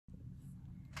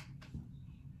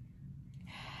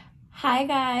Hi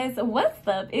guys, what's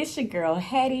up? It's your girl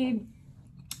Hattie,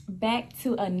 back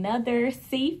to another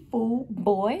seafood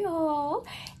boil,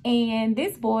 and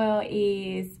this boil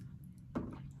is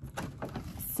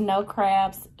snow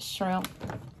crabs, shrimp.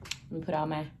 Let me put all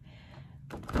my.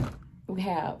 We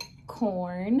have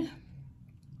corn.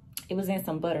 It was in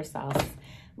some butter sauce.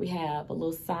 We have a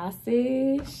little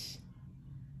sausage,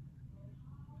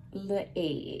 a little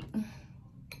egg.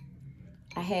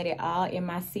 I had it all in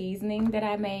my seasoning that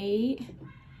I made.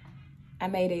 I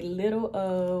made a little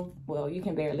of, well, you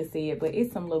can barely see it, but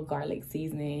it's some little garlic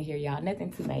seasoning in here, y'all.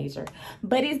 Nothing too major,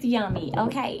 but it's yummy,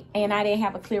 okay? And I didn't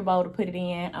have a clear bowl to put it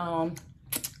in,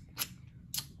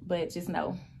 but just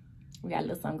know we got a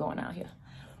little something going on here.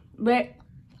 But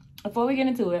before we get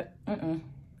into it,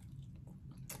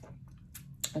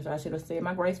 so I should have said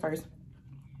my grace first.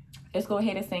 Let's go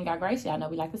ahead and sing our grace. Y'all know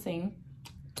we like to sing.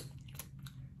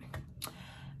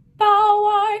 Thou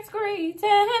art great and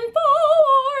thou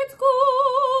art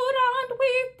good, and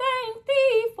we thank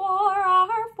thee for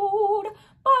our food.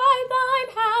 By thine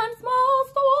hands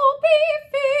must all be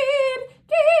fed.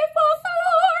 Give us,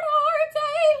 Lord, our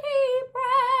daily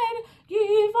bread.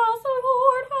 Give us,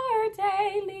 Lord, our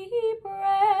daily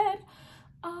bread.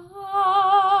 Amen.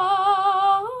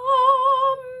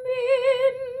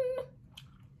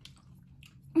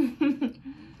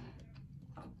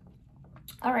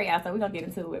 All right, y'all, so we're gonna get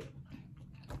into it.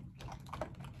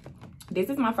 This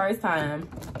is my first time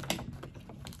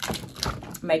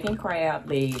making crab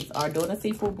legs or doing a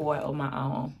seafood boil on my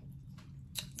own.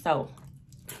 So,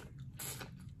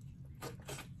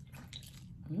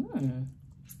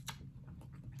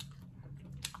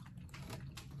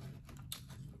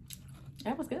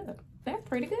 that was good. That's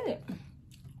pretty good.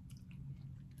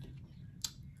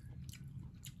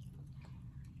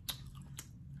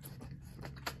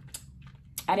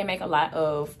 I didn't make a lot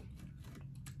of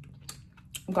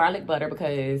garlic butter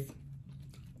because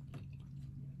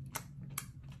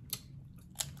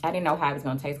I didn't know how it was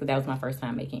going to taste, because that was my first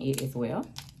time making it as well.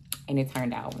 And it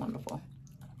turned out wonderful.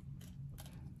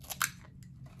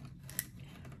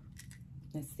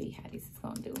 Let's see how this is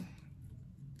going to do.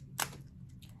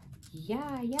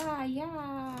 Yeah.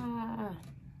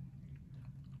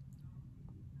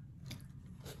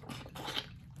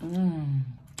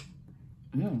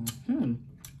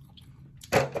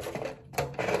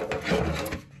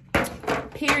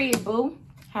 Period, boo.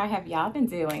 How have y'all been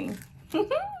doing?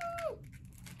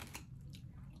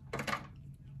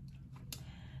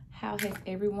 How has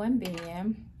everyone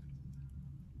been?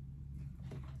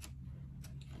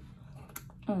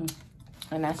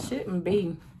 And I shouldn't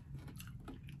be.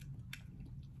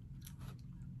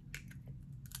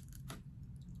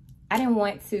 I didn't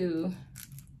want to.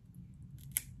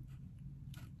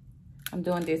 I'm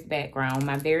doing this background,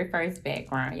 my very first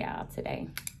background, y'all, today.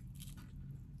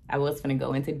 I was gonna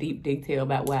go into deep detail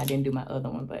about why I didn't do my other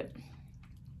one, but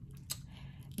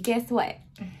guess what?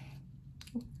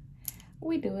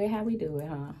 We do it how we do it,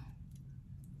 huh?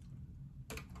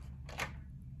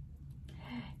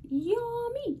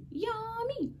 Yummy,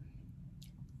 yummy.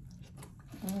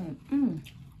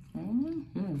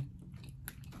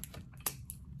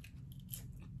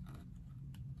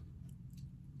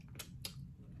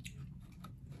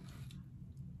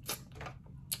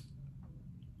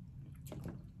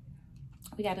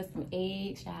 We got us some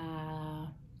eggs, y'all.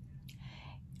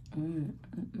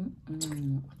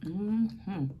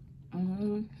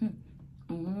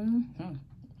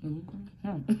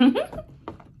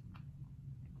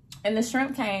 And the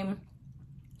shrimp came,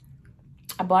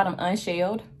 I bought them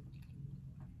unshelled.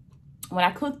 When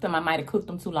I cooked them, I might have cooked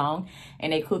them too long,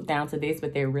 and they cooked down to this,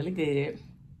 but they're really good.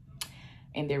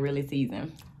 And they're really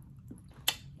seasoned.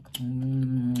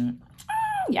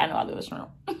 Y'all know I love shrimp.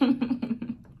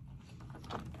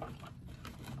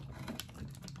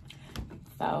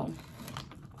 So,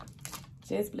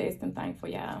 just blessed and thankful,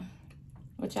 y'all.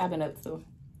 What y'all been up to?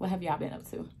 What have y'all been up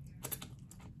to?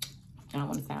 I don't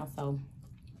want to sound so.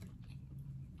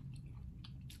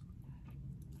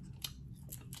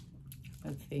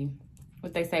 Let's see.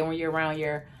 What they say when you're around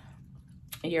your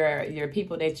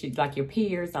people that you like, your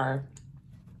peers or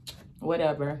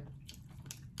whatever.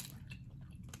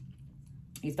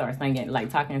 You start singing, like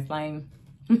talking slang.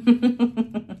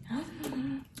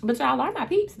 But y'all are my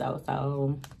peeps though,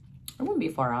 so I wouldn't be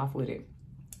far off with it.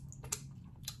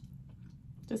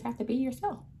 Just have to be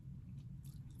yourself.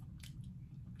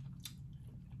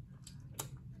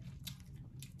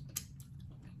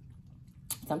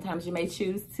 Sometimes you may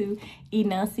choose to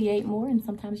enunciate more, and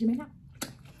sometimes you may not.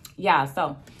 Yeah,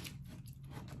 so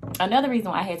another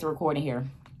reason why I had to record in here,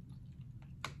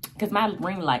 because my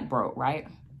ring light broke, right?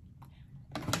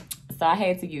 So I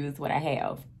had to use what I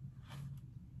have.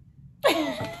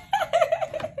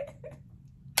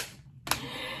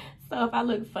 So if I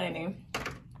look funny,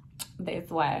 that's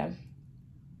why.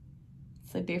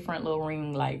 It's a different little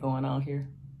ring light going on here.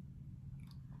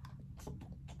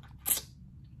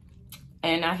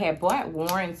 And I had bought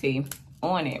warranty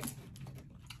on it.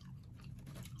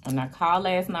 And I called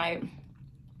last night.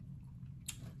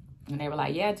 And they were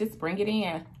like, yeah, just bring it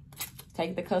in.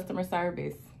 Take the customer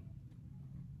service.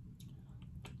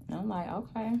 And I'm like,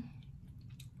 okay.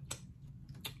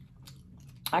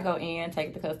 I go in,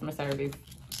 take the customer service.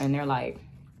 And they're like,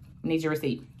 need your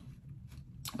receipt.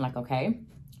 I'm like, okay.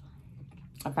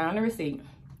 I found the receipt.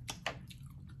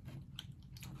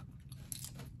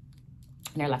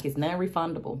 And they're like, it's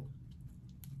non-refundable.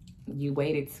 You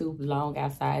waited too long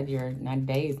outside your 90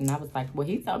 days. And I was like, well,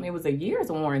 he told me it was a year's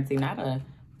warranty, not a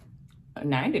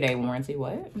 90-day warranty.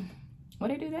 What? What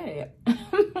they do that at?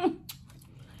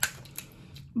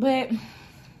 But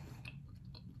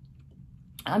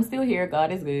I'm still here.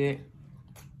 God is good.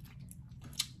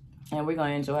 And we're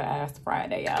going to enjoy our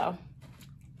Friday, y'all.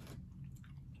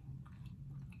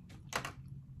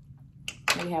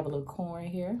 We have a little corn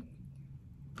here.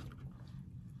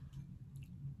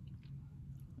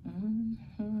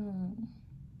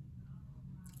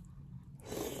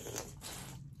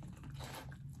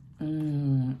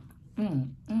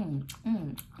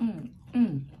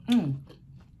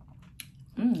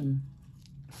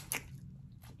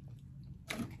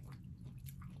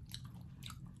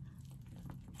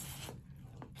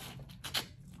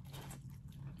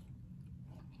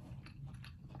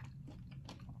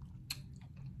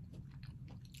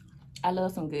 I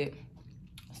love some good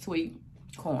sweet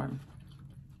corn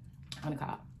on the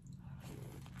cob.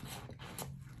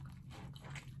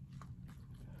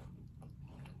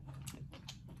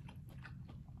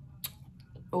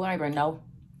 Oh, I don't even know.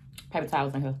 Paper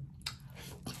towels in here.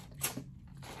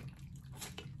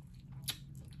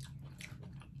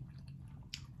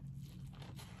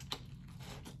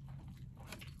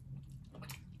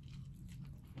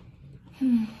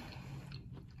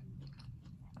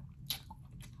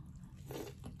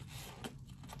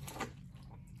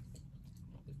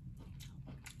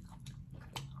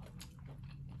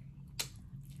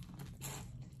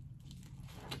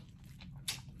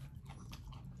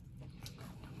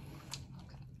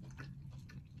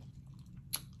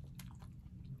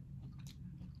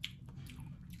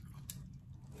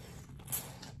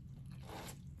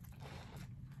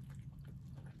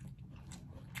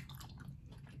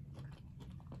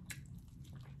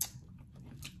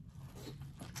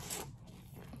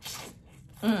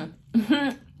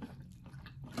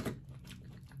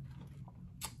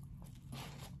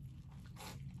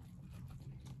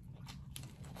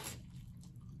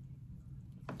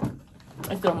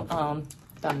 Let's do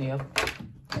thumbnail.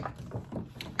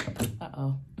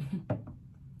 Uh-oh.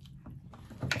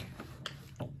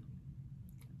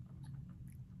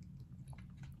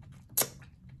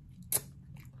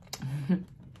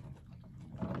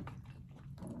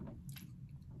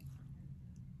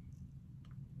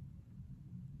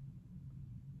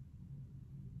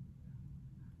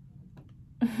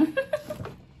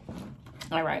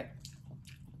 All right.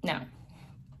 Now,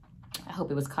 I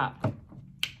hope it was caught.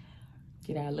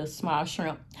 Get our little small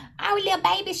shrimp. Our little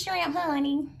baby shrimp,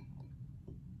 honey.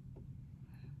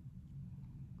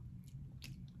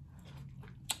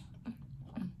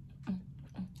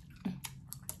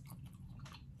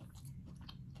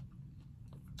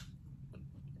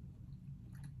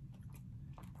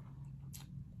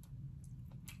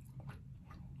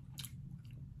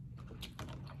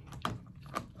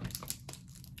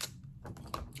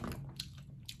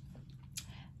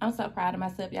 I'm so proud of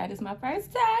myself, y'all. This is my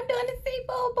first time doing the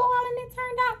seafood boil, and it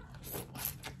turned out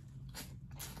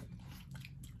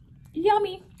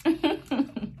yummy.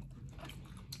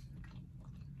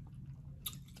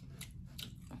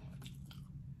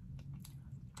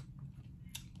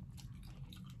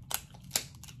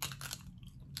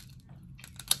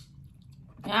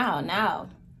 Oh, no.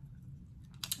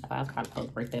 Oh, I was probably supposed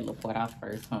to break that little part off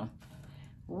first, huh?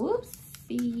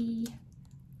 Whoopsie.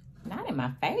 Not in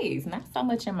my face. Not so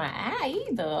much in my eye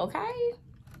either, okay?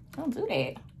 Don't do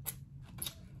that.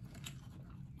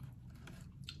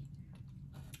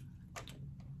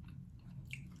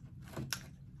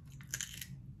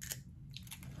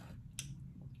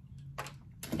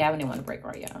 That one didn't want to break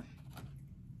right, y'all.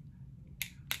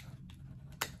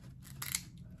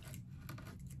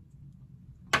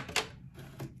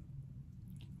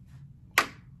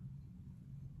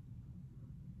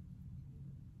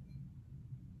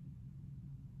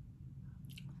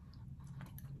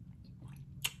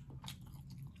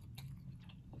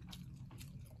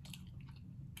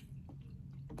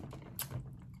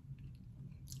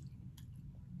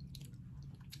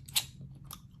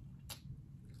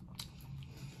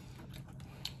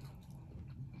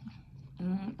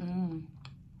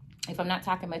 If I'm not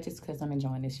talking much, it's because I'm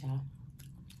enjoying this, y'all.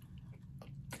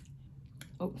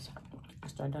 Oops. I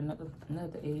started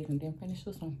another egg and didn't finish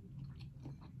this one.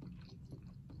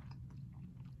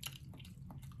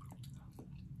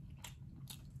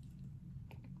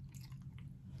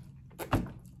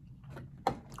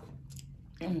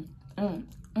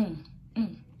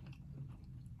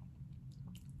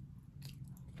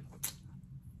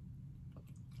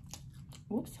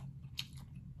 Whoops.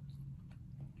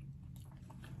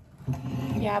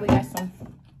 Yeah, we got some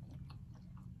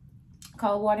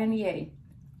cold water in the Yeti.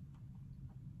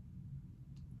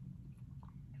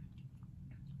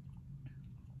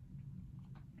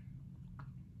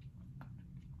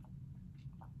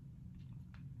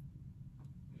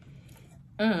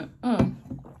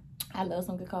 I love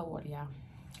some good cold water, y'all.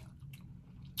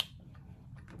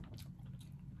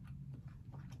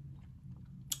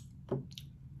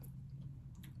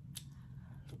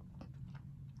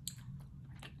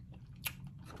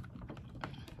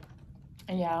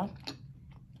 And y'all,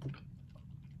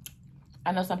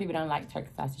 I know some people don't like turkey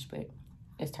sausage, but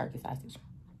it's turkey sausage.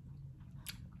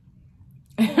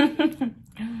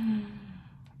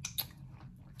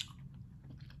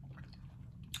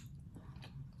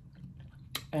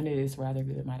 And it is rather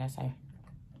good, might I say.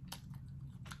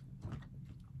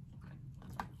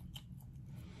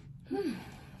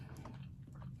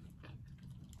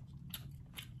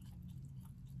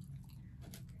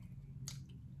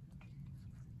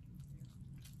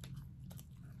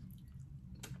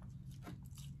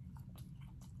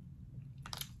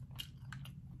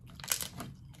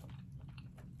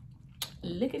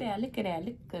 Look at that, look at that,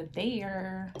 look at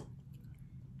there.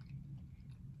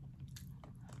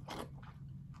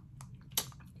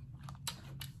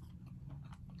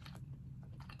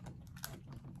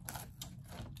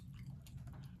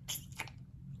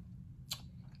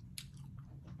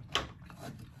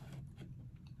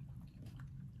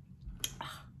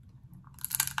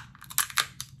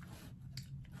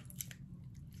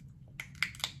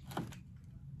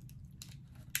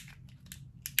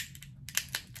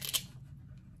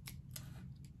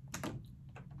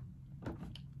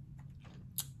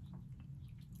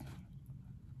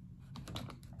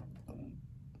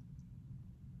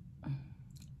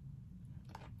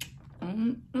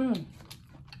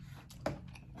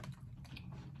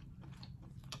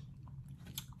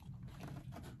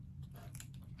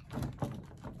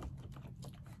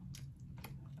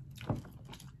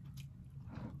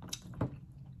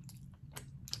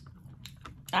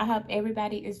 I hope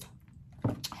everybody is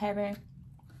having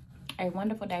a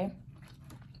wonderful day.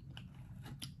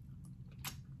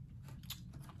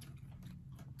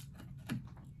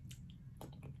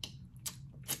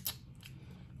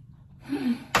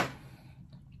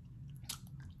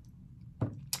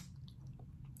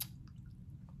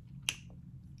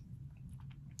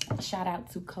 Shout out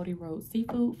to Cody Road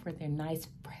Seafood for their nice,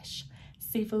 fresh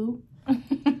seafood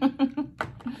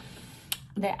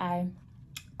that I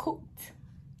cooked.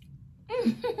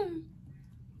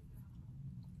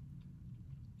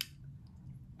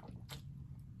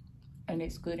 And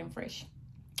it's good and fresh.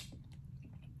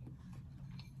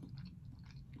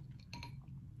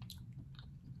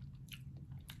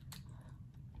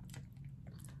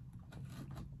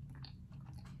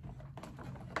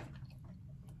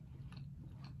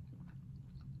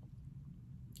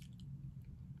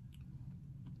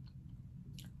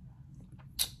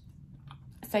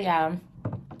 So y'all,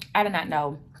 I did not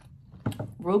know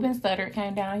Ruben Sutter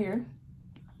came down here.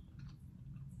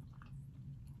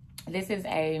 This is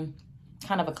a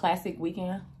kind of a classic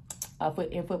weekend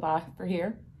in football for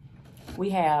here. We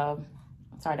have,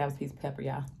 sorry, that was a piece of pepper,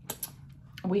 y'all.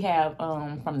 We have,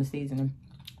 from the seasoning,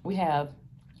 we have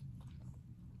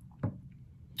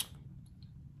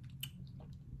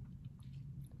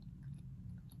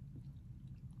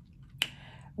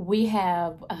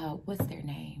what's their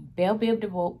name? Belle Biv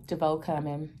DeVoe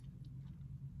coming.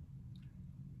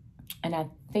 And I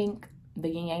think the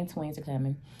Yin Yang twins are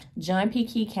coming. John P.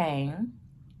 Key came.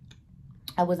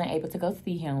 I wasn't able to go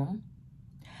see him,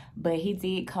 but he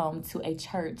did come to a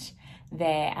church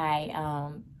that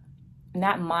I,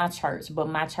 not my church, but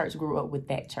my church grew up with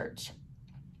that church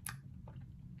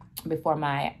before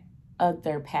my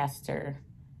other pastor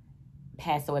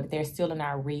passed away. But they're still in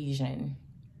our region.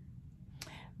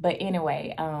 But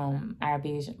anyway, our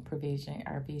provision,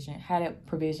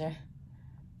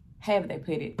 however they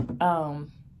put it.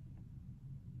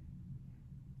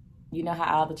 You know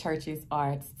how all the churches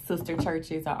are sister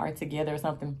churches or are together or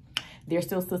something? They're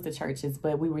still sister churches,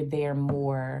 but we were there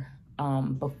more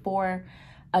before.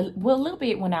 Well, a little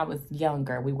bit when I was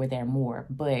younger, we were there more,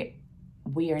 but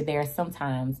we are there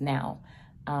sometimes now.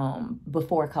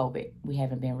 Before COVID, we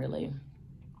haven't been really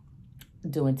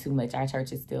doing too much. Our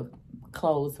church is still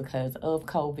closed because of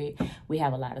COVID. We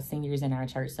have a lot of seniors in our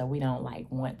church, so we don't like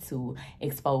want to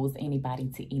expose anybody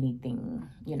to anything,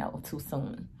 you know, too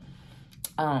soon.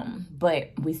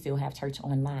 But we still have church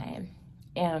online.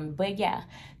 But yeah,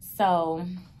 so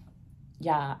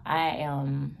yeah,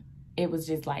 it was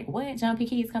just like, what? Jumpy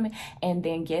Keys coming? And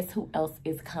then guess who else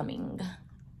is coming?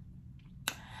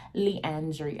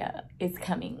 Leandria is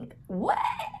coming. What?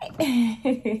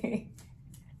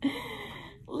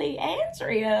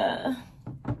 Leandria.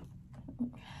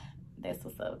 That's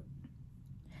what's up.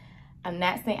 I'm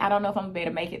not saying, I don't know if I'm gonna be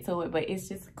able to make it to it, but it's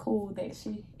just cool that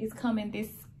she is coming this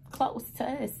close to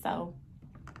us. So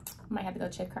I might have to go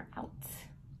check her out.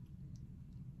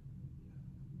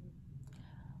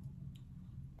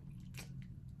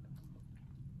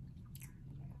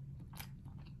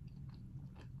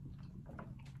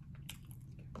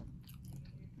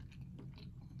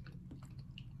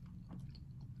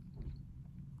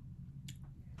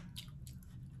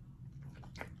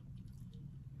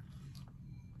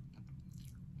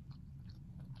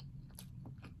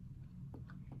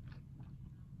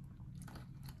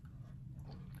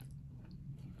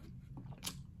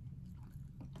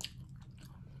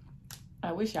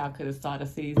 I wish y'all could have saw the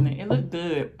seasoning. It looked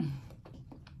good.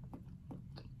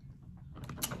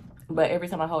 But every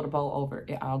time I hold a bowl over,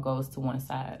 it all goes to one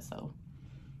side. So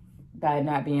by it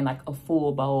not being like a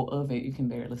full bowl of it, you can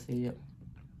barely see it.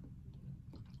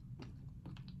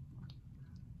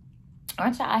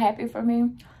 Aren't y'all happy for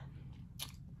me?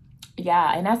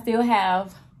 Yeah, and I still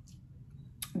have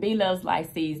B Loves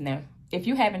Life seasoning. If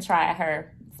you haven't tried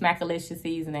her Smackalicious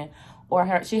seasoning,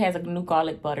 or she has a new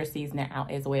garlic butter seasoning out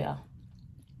as well.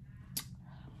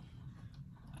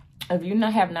 If you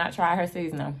have not tried her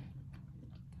seasoning,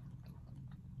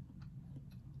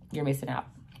 you're missing out.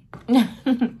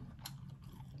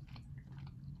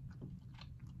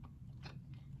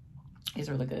 It's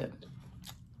really good.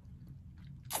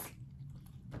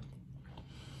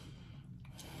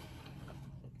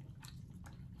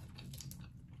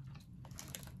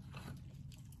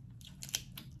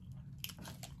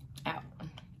 Out.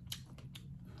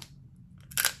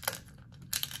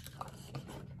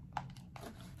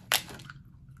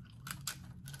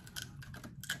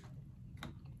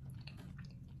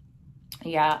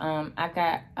 Yeah,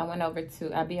 I went over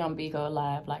to, I be on Bigo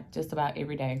Live like just about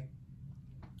every day.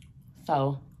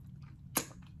 So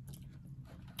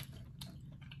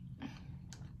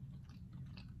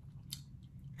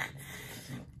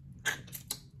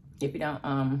if you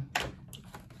don't,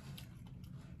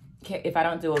 if I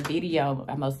don't do a video,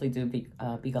 I mostly do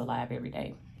Bigo Live every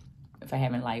day. If I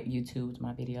haven't like YouTubed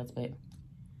my videos, but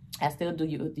I still do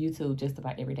YouTube just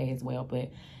about every day as well.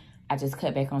 But I just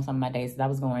cut back on some of my days because I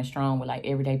was going strong with like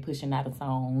every day pushing out a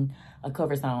song, a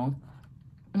cover song.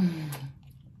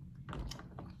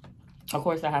 Of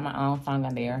course, I have my own song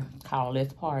on there called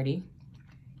Let's Party.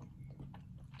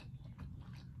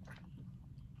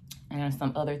 And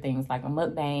some other things like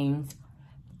mukbangs,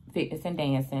 fitness and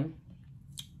dancing.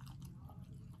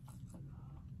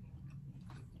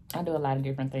 I do a lot of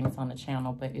different things on the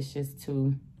channel, but it's just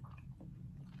to,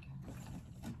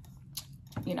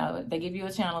 you know, they give you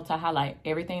a channel to highlight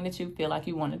everything that you feel like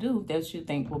you want to do, that you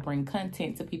think will bring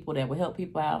content to people, that will help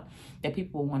people out, that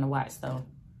people will want to watch. So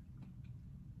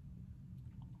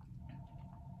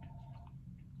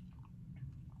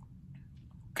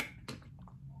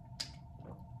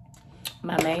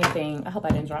my main thing, I hope I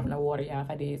didn't drop no water, y'all. If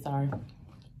I did, sorry.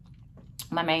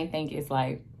 My main thing is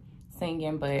like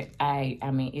singing, but I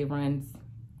mean, it runs,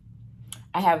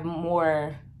 I have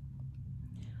more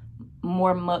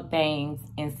mukbangs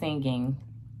and singing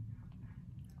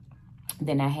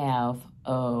than I have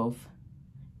of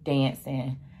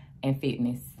dancing and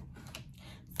fitness.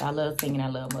 So I love singing, I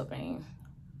love mukbang.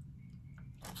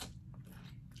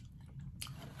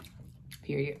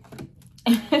 Period.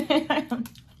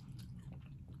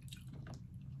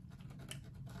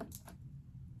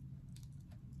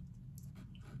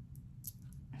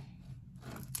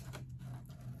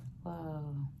 Wow.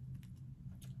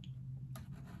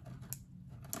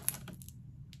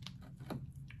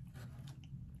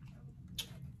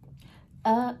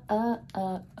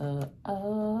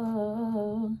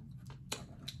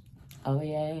 Oh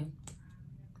yeah.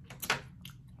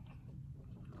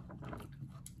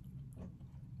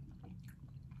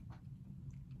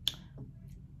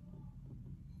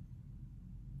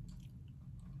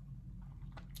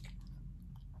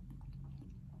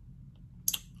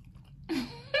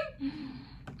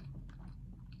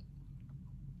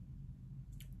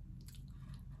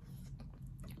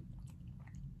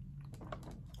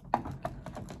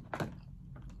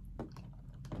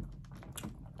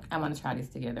 I'm gonna try this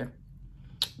together.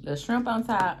 Little shrimp on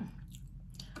top,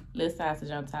 little sausage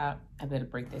on top. I better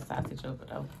break that sausage over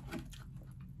though.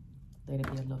 Let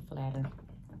it be a little flatter.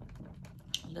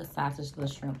 Little sausage,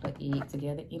 little shrimp, little egg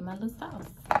together in my little sauce.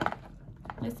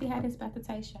 Let's see how this about to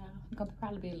taste, y'all. It's gonna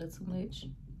probably be a little too much.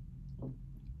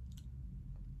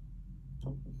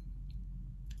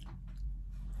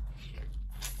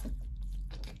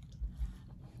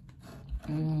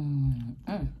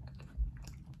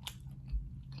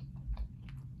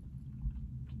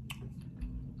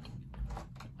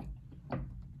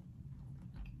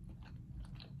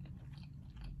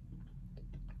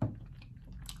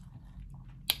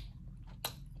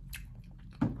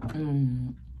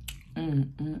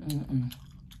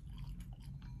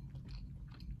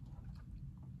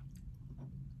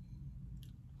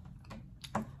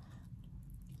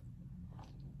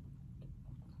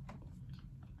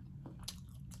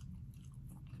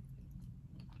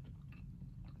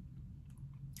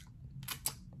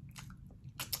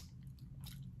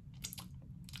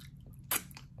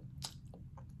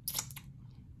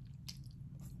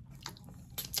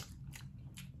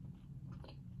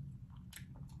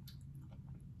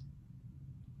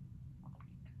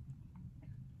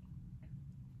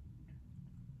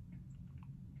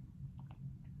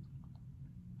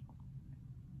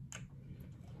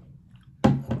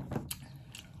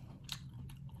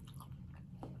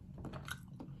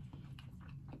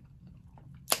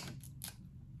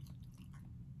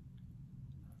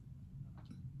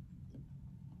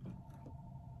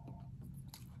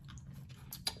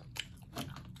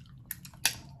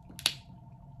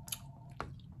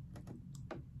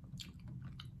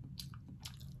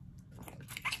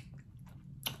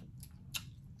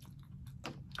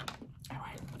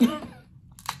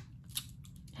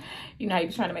 You know,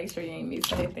 you're trying to make sure you ain't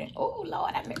missing anything. Oh,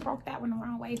 Lord, I broke that one the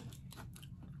wrong way.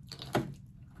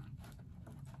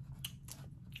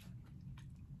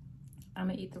 I'm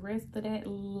going to eat the rest of that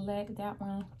leg, that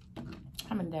one.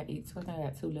 How many did I eat? I think I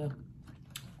got 2 left.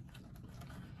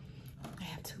 I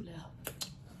have 2 left.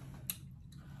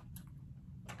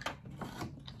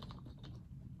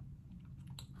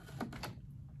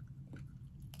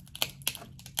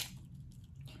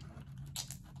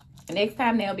 Next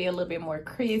time they'll be a little bit more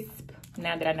crisp.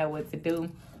 Now that I know what to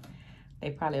do,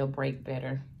 they probably will break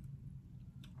better.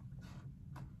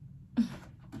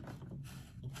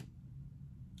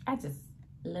 I just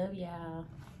love y'all.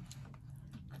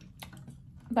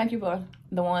 Thank you for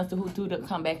the ones who do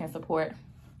come back and support.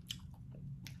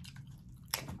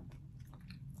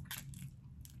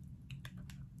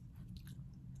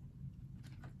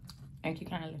 Thank you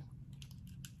kindly.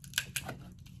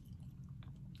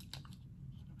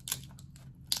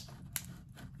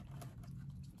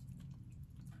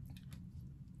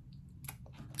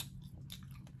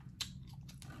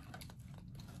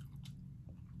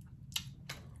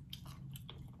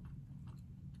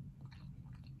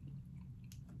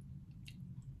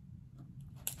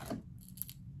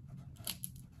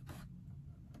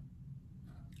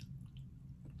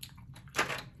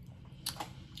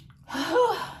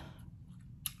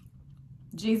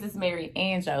 Jesus, Mary,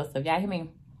 and Joseph. Y'all hear me?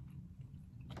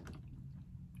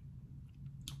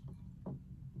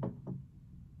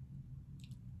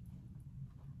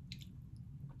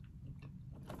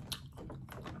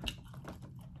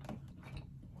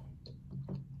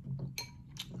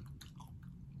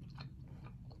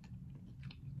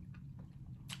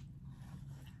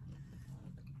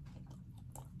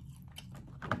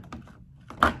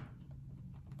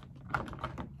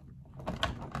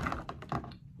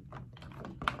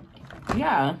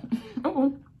 Yeah.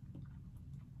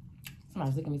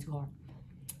 Somebody's looking at me too hard.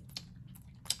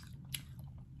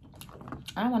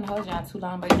 I don't want to hold y'all too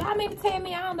long, but y'all mean to tell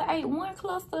me I only ate 1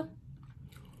 cluster?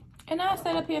 And I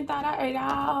sat up here and thought I ate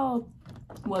all,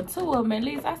 well, 2 of them at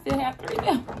least. I still have 3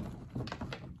 left.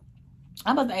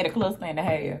 I must have ate a cluster and a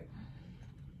half.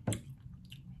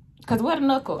 Because what a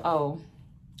knuckle? Oh.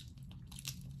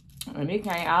 And it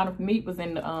came, all the meat was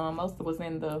in the, most of it was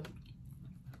in the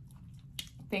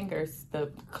fingers,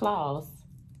 the claws.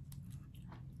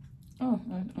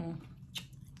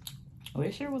 Well,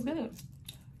 it sure was good.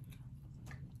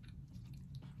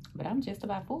 But I'm just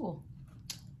about full.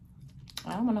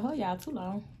 I don't want to hold y'all too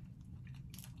long.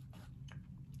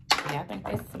 Yeah, I think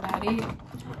that's about it.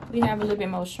 We have a little bit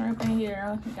more shrimp in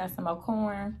here. We got some more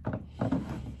corn.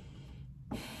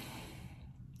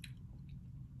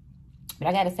 But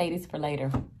I gotta say this for later.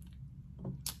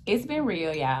 It's been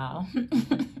real, y'all.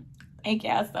 Thank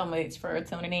y'all so much for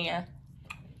tuning in.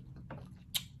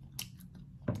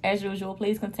 As usual,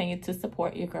 please continue to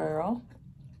support your girl.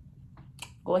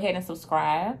 Go ahead and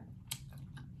subscribe.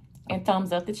 and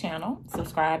thumbs up the channel.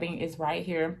 Subscribing is right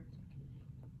here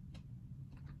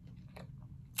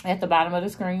at the bottom of the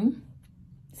screen.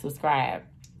 Subscribe.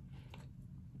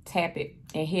 Tap it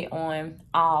and hit on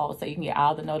all so you can get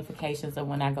all the notifications of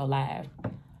when I go live.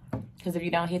 Because if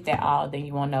you don't hit that all, then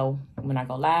you won't know when I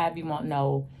go live. You won't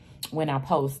know when I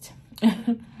post.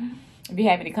 If you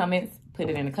have any comments, put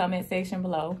it in the comment section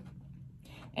below.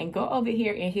 And go over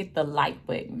here and hit the like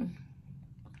button.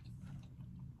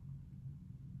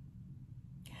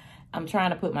 I'm trying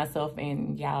to put myself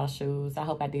in y'all's shoes. I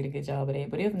hope I did a good job of that.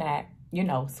 But if not, you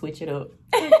know, switch it up.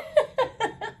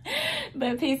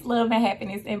 But peace, love, and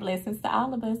happiness and blessings to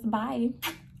all of us. Bye.